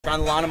Try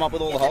and line them up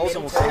with all the holes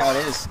and we'll see how it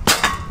is.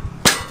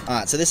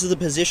 Alright, so this is the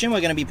position we're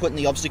going to be putting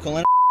the obstacle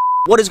in.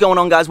 What is going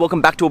on, guys? Welcome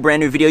back to a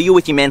brand new video. You're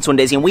with your man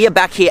Saundezy, and we are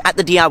back here at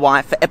the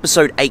DIY for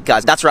episode 8,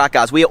 guys. That's right,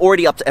 guys. We are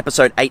already up to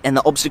episode 8, and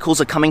the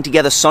obstacles are coming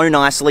together so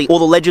nicely. All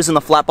the ledges and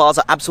the flat bars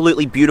are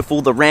absolutely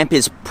beautiful. The ramp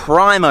is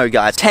primo,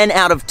 guys. 10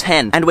 out of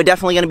 10. And we're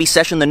definitely going to be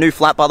sessioning the new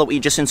flat bar that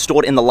we just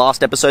installed in the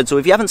last episode. So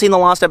if you haven't seen the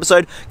last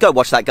episode, go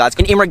watch that, guys.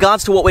 And in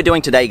regards to what we're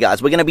doing today,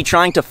 guys, we're going to be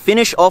trying to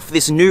finish off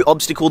this new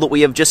obstacle that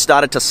we have just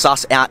started to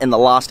suss out in the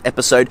last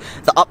episode,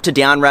 the up to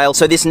down rail.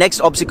 So this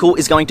next obstacle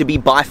is going to be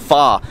by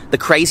far the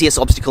craziest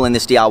obstacle in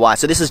this DIY.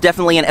 So this is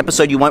definitely an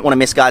episode you won't want to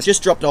miss, guys.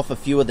 Just dropped off a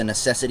few of the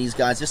necessities,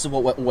 guys. This is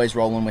what we're always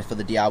rolling with for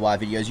the DIY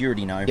videos. You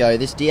already know. Yo,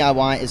 this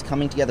DIY is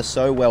coming together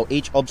so well.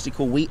 Each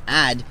obstacle we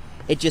add,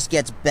 it just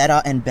gets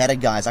better and better,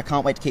 guys. I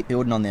can't wait to keep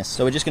building on this.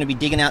 So we're just going to be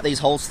digging out these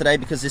holes today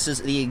because this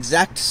is the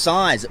exact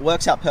size. It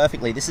works out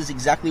perfectly. This is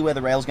exactly where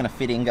the rail's going to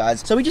fit in,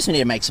 guys. So we just need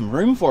to make some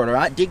room for it, all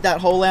right? Dig that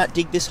hole out,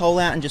 dig this hole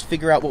out, and just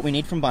figure out what we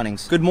need from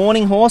Bunnings. Good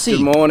morning, Horsey.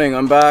 Good morning,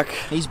 I'm back.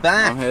 He's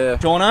back. I'm here.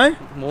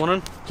 Jono?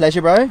 Morning.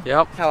 Pleasure, bro.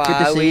 Yep. How good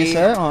to see you,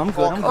 sir. Oh, I'm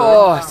good. I'm good.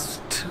 Oh, it's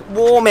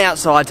warm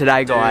outside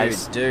today,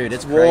 guys. Dude,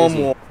 it's warm,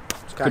 crazy. warm.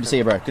 Good to see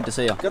you, bro. Good to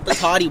see you. Got the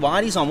tidy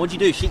whities on. What'd you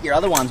do? Shit your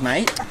other ones,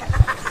 mate.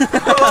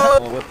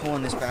 Oh, we're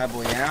pulling this bad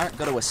boy out.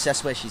 Got to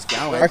assess where she's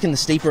going. I reckon the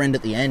steeper end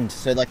at the end.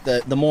 So like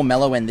the more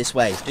mellow end this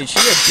way. Dude,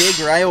 she's a big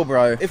rail,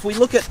 bro. If we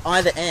look at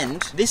either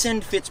end, this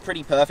end fits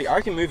pretty perfect.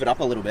 I can move it up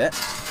a little bit.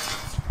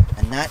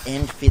 And that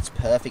end fits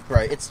perfect,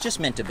 bro. It's just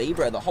meant to be,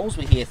 bro. The holes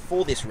were here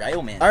for this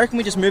rail, man. I reckon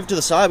we just move to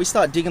the side. We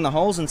start digging the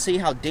holes and see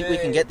how deep we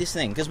can get this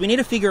thing. Because we need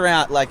to figure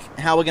out, like,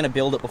 how we're going to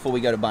build it before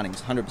we go to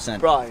Bunnings.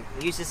 100%. Bro,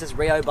 use this as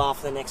Rio bar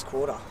for the next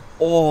quarter.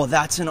 Oh,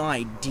 that's an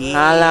idea.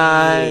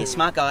 Hello.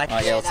 Smart guy.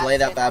 Alright, yeah, let's lay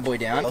that bad boy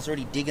down. I was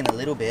already digging a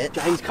little bit.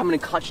 James coming in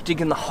clutch,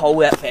 digging the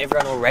hole out for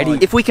everyone already.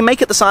 If we can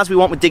make it the size we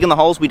want with digging the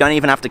holes, we don't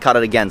even have to cut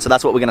it again. So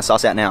that's what we're going to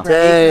suss out now. Dude,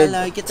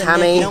 hello, get the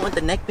Tammy, neck. You don't want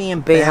the neck being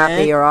be burnt.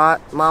 happy,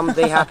 alright? Mum,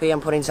 be happy,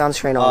 I'm putting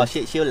sunscreen on. Oh,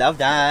 shit, she'll love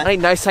that. I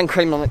need no sun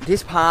cream on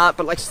this part,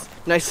 but like,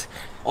 no...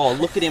 Oh,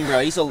 look at him,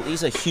 bro. He's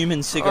a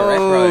human cigarette,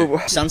 bro.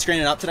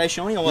 Sunscreening up today,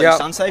 Shawnee? Or what, yep.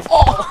 Sun safe?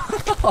 Oh!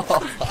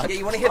 Yeah,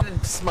 you want to hit a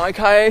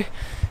smoko?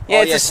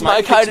 Yeah, it's a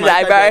smoko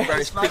today, bro.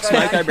 Quick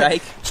smoko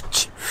break.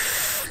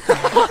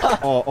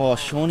 oh,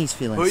 Shawnee's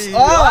feelings. Get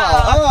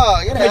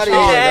out of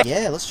here.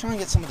 Yeah, let's try and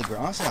get some of the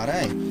grass out,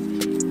 eh?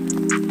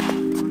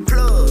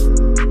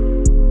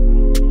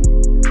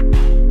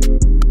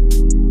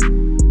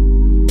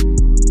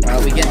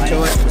 Alright, we getting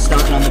to it. We're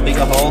starting on the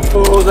bigger hole.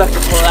 Oh, the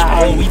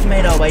clay. Oh, we've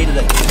made our way to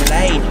the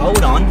clay.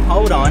 Hold on,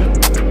 hold on.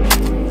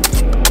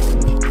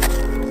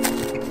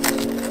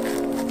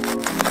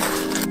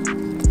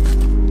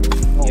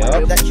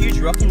 Yup, that huge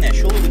rock in there.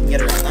 Surely we can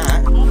get around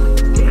that.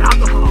 Get out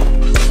the hole.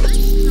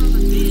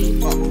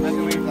 Oh,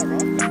 maybe we have that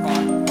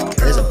rock.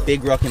 There's a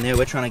big rock in there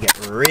we're trying to get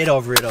rid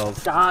of.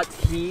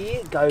 Starts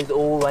here, goes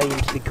all the way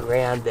into the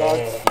ground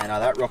there. Yeah, no,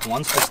 that rock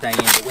wants to stay in,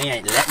 but we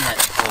ain't letting it.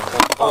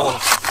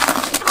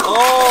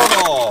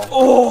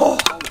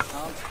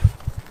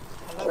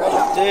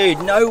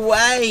 Dude, no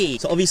way.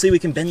 So obviously we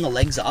can bend the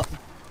legs up.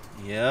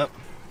 Yep.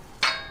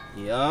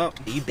 You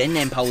bend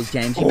them poles,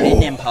 James. You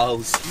bend them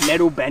poles.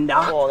 Metal bender.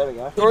 Oh, there we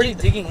go. It's already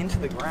digging into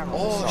the ground.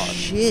 Oh,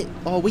 shit.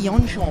 Oh, we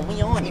on, Sean.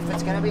 We on. If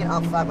it's going to be an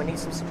up flat, we need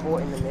some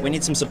support in the middle. We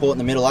need some support in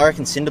the middle. I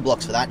reckon cinder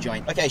blocks for that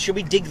joint. Okay, should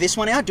we dig this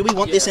one out? Do we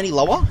want this any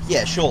lower?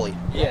 Yeah, surely.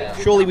 Yeah.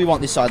 Surely we want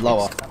this side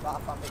lower.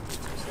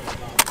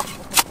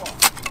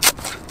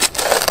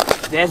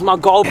 There's my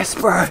gold. Yes,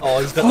 bro. Oh,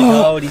 he's got the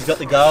gold. He's got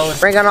the gold.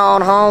 Bring it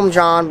on home,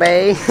 John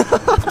B.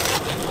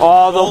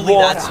 Oh, the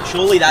water.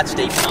 Surely that's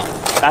deep enough.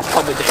 That's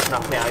probably deep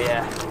enough now,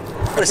 yeah.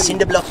 Put a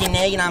cinder block in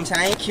there, you know what I'm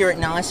saying? Cure it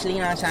nicely, you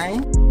know what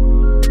I'm saying?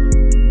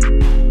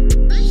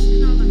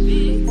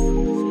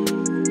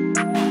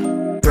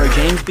 Bro,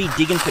 James be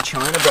digging for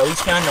China, bro. He's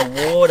found the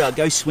water.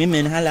 Go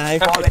swimming, hello.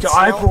 It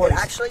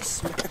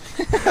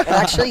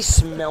actually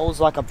smells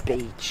like a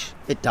beach.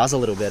 It does a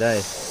little bit,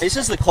 eh? This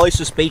is the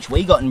closest beach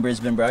we got in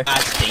Brisbane, bro.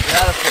 That's deep.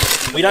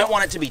 We don't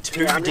want it to be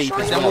too deep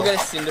as Then well. we'll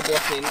get a cinder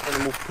block in and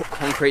then we'll put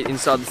concrete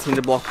inside the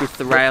cinder block with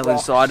the rail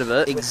inside of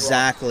it.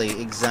 Exactly.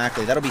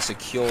 That'll be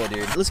secure,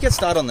 dude. Let's get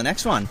started on the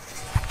next one.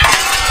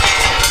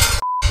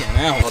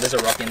 Oh, there's a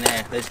rock in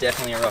there. There's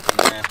definitely a rock in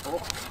there.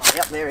 Oh,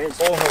 yep, there is.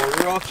 Oh,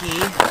 Rocky.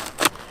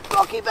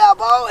 Rocky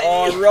Balboa.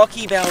 Oh,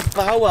 Rocky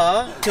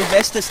Balboa.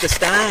 Sylvester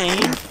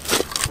Stallone.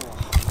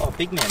 Oh,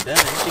 big man burn.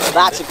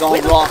 That's a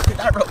gold rock. Where did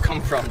that rock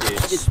come from, dude?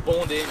 It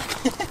spawned in.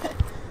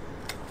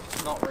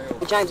 Not real.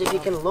 James, if you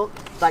can look,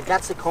 like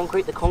that's the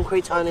concrete. The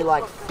concrete's only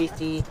like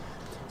 50,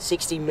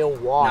 60 mil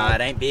wide. No,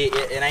 it ain't big.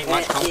 It ain't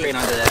much concrete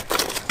under there.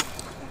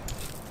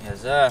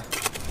 Yes, sir.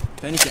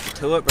 Bernie's getting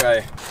to it,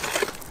 bro.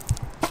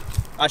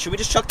 Alright, should we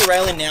just chuck the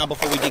rail in now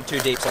before we dig too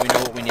deep so we know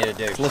what we need to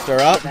do? Lift her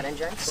up,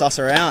 suss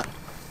her out.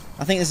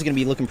 I think this is going to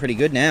be looking pretty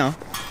good now.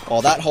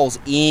 Oh, that hole's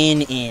in.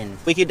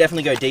 We could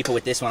definitely go deeper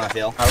with this one, I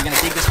feel. Alright, we're going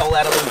to dig this hole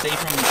out a little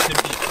deeper and we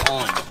should be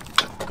on.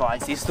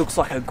 Guys, this looks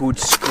like a good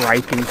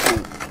scraping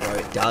tool. Bro,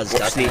 it does,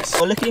 doesn't it?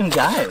 Oh, look at him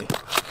go.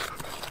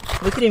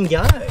 Look at him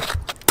go.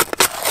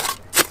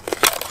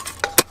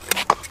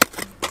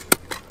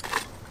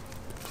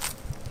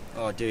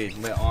 Oh, dude,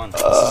 we're on. This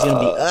is gonna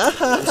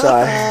be.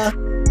 Sorry.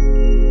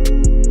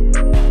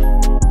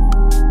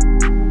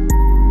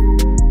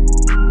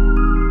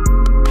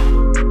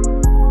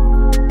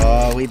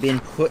 Oh, we've been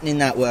putting in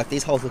that work.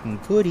 These holes looking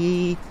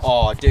goody.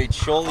 Oh, dude,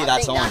 surely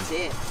that's on. That's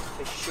it,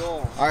 for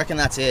sure. I reckon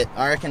that's it.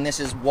 I reckon this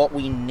is what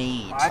we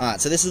need. Alright,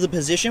 so this is the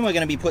position we're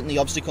going to be putting the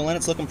obstacle in.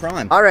 It's looking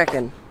prime. I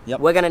reckon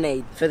We're going to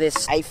need, for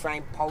this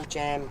A-frame pole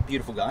jam,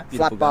 Beautiful guy.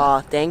 flat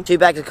bar thing, 2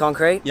 bags of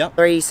concrete, Yep.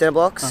 3 cinder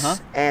blocks,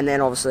 Uh-huh. and then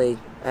obviously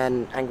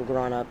an angle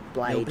grinder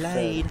blade.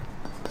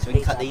 So we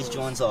can cut these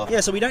joints off.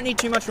 Yeah, so we don't need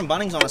too much from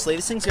Bunnings, honestly.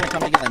 This thing's going to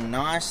come together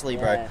nicely,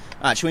 bro. Yeah.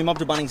 Alright, should we mob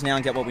to Bunnings now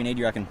and get what we need,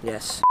 you reckon?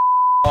 Yes.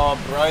 Oh,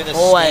 bro, the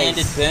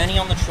Always. standard Bernie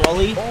on the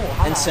trolley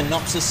hello. and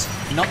Synopsis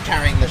not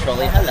carrying the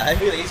trolley. Hello.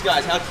 Look at these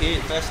guys, how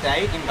cute. First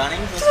date in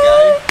Bunnings, let's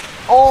go.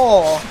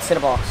 Oh, cinder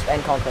blocks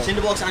and concrete.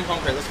 Cinder blocks and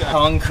concrete, let's go.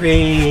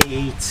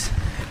 Concrete.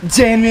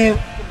 Genuine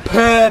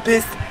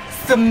purpose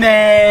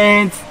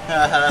cement.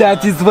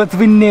 That is what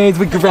we need.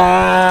 We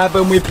grab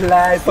and we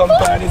play some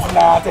bunnies and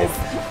artists.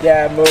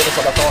 Yeah, move. That's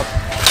what I thought.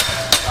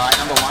 Alright,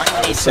 number 1,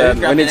 we need 2. Said,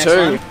 Grab we the need next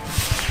 2. one.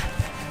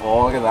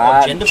 Oh, look at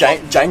that.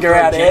 Jenga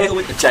out here. Jenga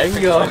with the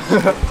Jenga.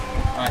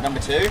 Alright, number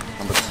 2.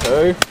 Number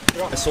 2.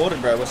 We're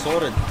sorted, bro. We're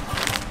sorted.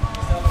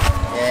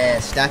 Yeah,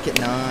 stack it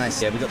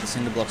nice. Yeah, we got the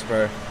cinder blocks,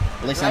 bro.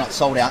 At least they're not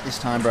sold out this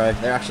time, bro.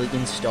 They're actually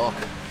in stock.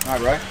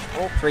 Alright,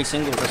 bro. 3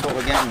 singles. That's what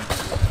we're getting.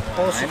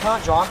 Oh, so you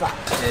can't drive that.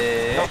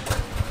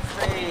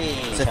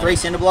 2, 3. So 3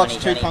 cinder blocks,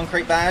 2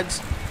 concrete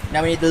bags.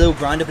 Now we need the little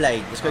grinder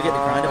blade. Let's go get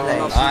the grinder blade.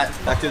 Alright,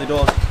 back through the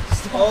door.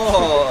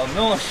 Oh,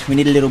 gosh. We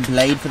need a little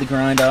blade for the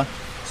grinder.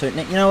 So,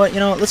 you know what?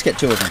 Let's get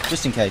 2 of them,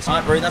 just in case.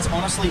 Alright, bro, that's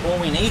honestly all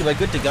we need. We're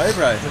good to go,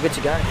 bro. We're good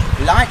to go.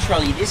 Light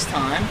trolley this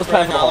time. Let's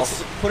pay for the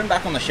Let's put him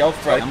back on the shelf,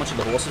 bro. How much are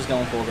the horses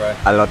going for, bro?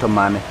 A lot of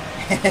money.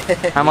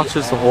 How much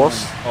is the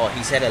horse? Oh,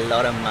 he said a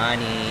lot of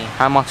money.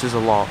 How much is a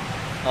lot?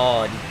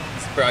 Oh,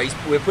 bro,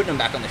 we're putting him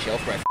back on the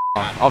shelf, bro.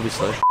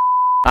 Obviously.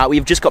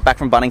 We've just got back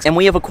from Bunnings and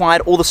we have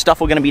acquired all the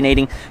stuff we're going to be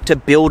needing to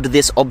build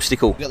this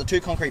obstacle. We've got the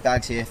 2 concrete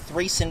bags here,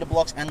 3 cinder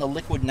blocks and the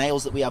liquid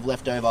nails that we have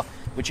left over,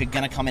 which are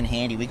going to come in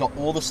handy. We got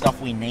all the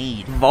stuff we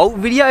need. Vault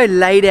video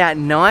laid out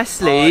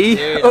nicely.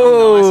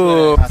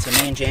 Oh, nice, so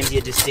me and Jamesy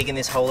are just digging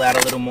this hole out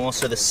a little more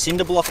so the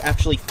cinder block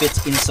actually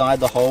fits inside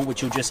the hole,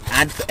 which will just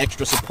add for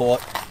extra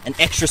support and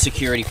extra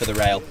security for the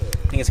rail.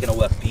 I think it's going to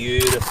work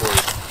beautifully.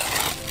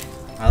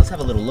 Let's have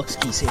a little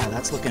look-ski, see how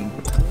that's looking.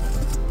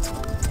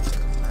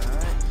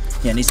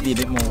 Yeah, it needs to be a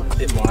bit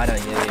wider.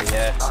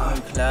 Yeah.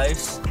 So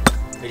close.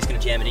 We're just gonna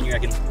jam it in, you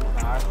reckon?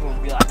 We'll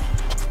be like,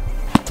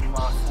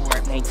 mark where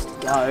it needs to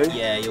go.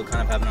 Yeah, you'll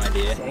kind of have an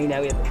idea. So you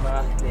know we have a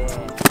mark there.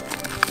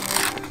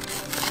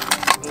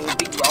 Oh,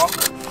 big rock.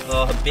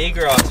 Oh, big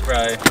rocks,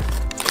 bro.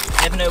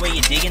 Never know where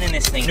you're digging in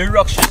this thing. New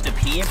rocks just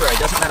appear, bro. It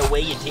doesn't matter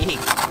where you dig.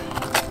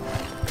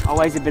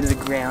 Always a bit of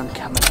the ground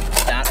coming.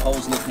 That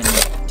hole's looking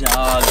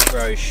dark,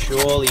 bro.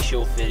 Surely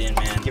she'll fit in,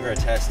 man. Give her a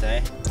test,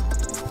 eh?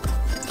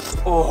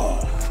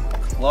 Oh.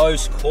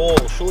 Close call.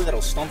 Surely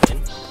that'll stomp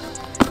in.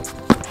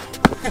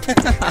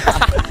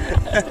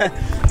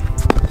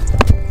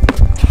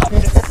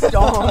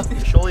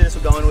 Stomp. Surely this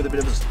will go in with a bit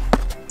of a...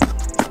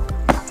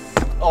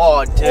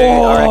 Oh, dude.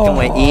 I reckon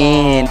we're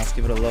in. Let's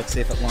give it a look,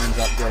 see if it lines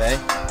up good, eh?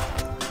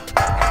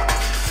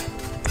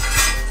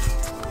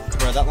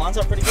 Bro, that lines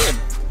up pretty good.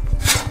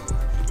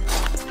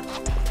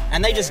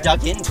 And they just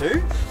dug in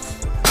too.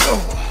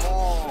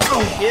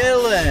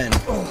 Killing.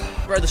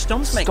 Bro, the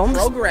stomps make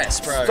progress,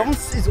 bro.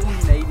 Stomps is all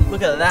you need.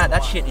 Look at that.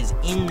 That shit is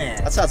in there.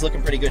 That starts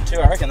looking pretty good too.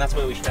 I reckon that's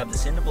where we should have the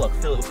cinder block.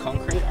 Fill it with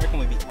concrete. I reckon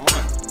we'd be on.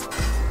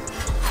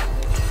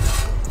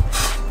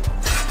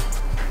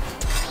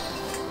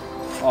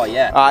 Oh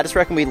yeah. I just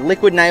reckon we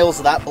liquid nails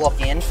that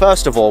block in.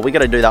 First of all, we got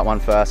to do that one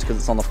first because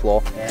it's on the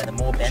floor. Yeah, the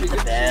more bent the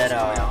better.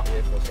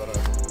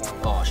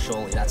 Oh,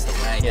 surely that's the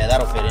way. Yeah,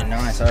 that'll fit in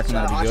nice. I reckon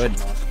that'll be good.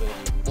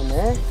 In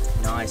there.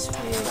 Nice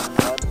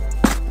fit.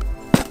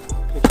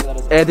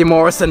 Eddie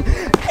Morrison.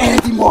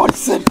 Eddie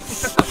Morrison.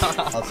 Let's lift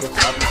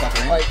it up and stuff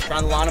in. Try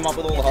and line them up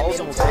with all the holes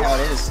and we'll see how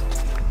it is.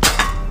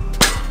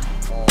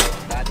 Oh,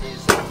 that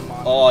is...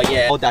 Oh,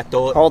 yeah. Hold that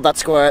door. Hold that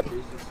squirt.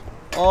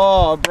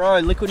 Oh, bro,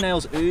 liquid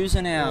nails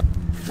oozing out.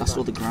 Dust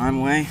all the grime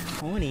away.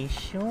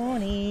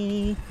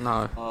 Shawnee.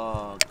 No.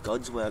 Oh,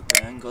 God's work,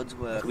 man. God's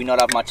work. Do we not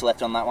have much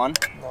left on that one?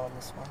 Not on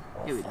this one.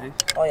 Here we do.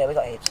 Oh yeah, we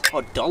got heaps.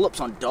 Oh, dollops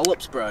on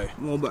dollops, bro.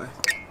 More, bro.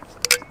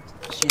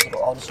 Just use it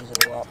all. I'll just use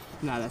it all up.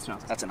 No, that's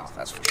not. That's enough.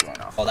 That's for sure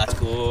enough. Oh, that's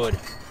good.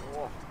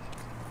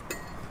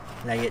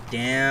 Lay it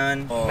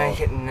down. Oh.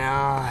 Make it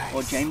nice.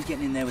 Oh, James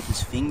getting in there with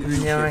his finger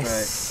and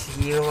Nice.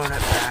 shit, You on it,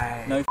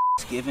 bro. bro. No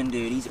given,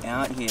 dude. He's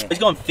out here. He's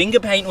gone finger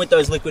painting with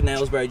those liquid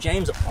nails, bro.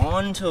 James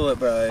onto it,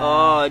 bro.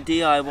 Oh,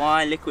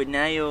 DIY liquid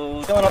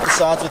nails. Going up the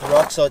sides with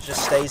rocks so it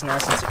just stays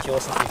nice and secure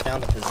since we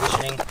found the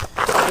positioning.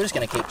 We're just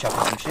going to keep chucking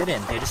some shit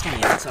in. Yeah, just on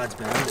the outside's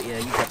burn, but yeah,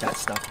 you got that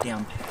stuff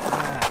down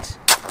pat.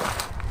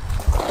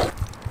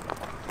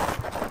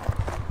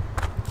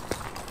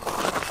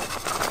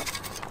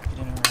 Get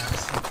in around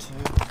this thing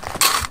too.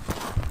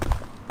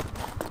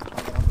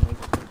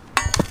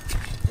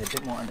 Yeah, a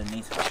bit more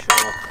underneath for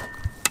sure.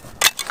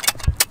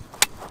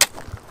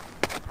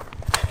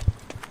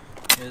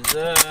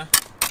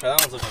 That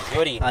one's looking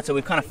goody. So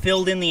we've kind of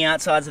filled in the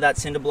outsides of that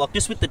cinder block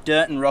just with the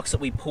dirt and rocks that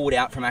we pulled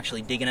out from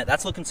actually digging it.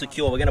 That's looking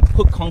secure. We're going to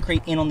put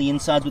concrete in on the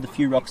insides with a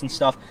few rocks and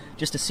stuff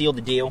just to seal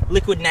the deal.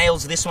 Liquid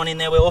nails this one in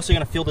there. We're also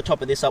going to fill the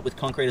top of this up with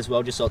concrete as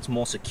well just so it's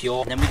more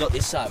secure. And then we got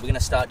this side. We're going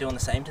to start doing the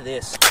same to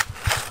this.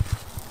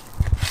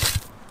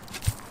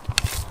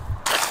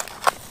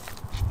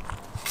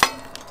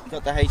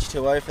 Got the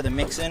H2O for the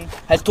mixing.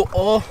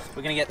 H2O.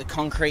 We're going to get the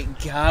concrete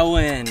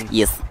going.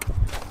 Yes.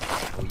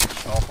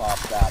 Chop up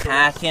that.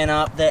 Packing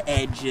up the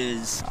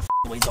edges.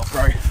 Oh, weeds off,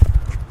 bro.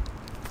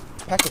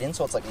 Pack it in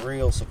so it's like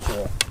real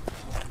secure.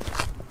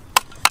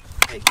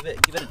 Okay,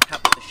 give it a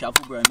tap with the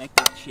shovel, bro. Make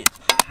that shit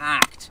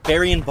packed.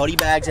 Burying body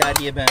bags out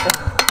here, man.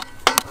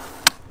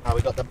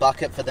 We got the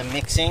bucket for the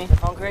mixing. The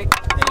concrete.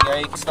 There you go.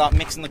 You can start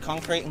mixing the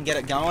concrete and get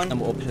it going.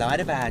 And we'll apply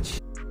the badge.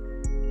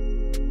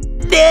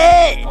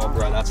 Oh,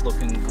 bro, that's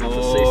looking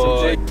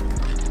good.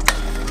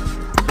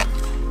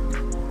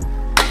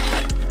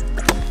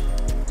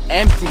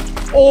 Empty.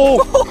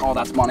 Oh,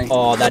 that's money.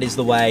 Oh, that is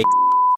the way.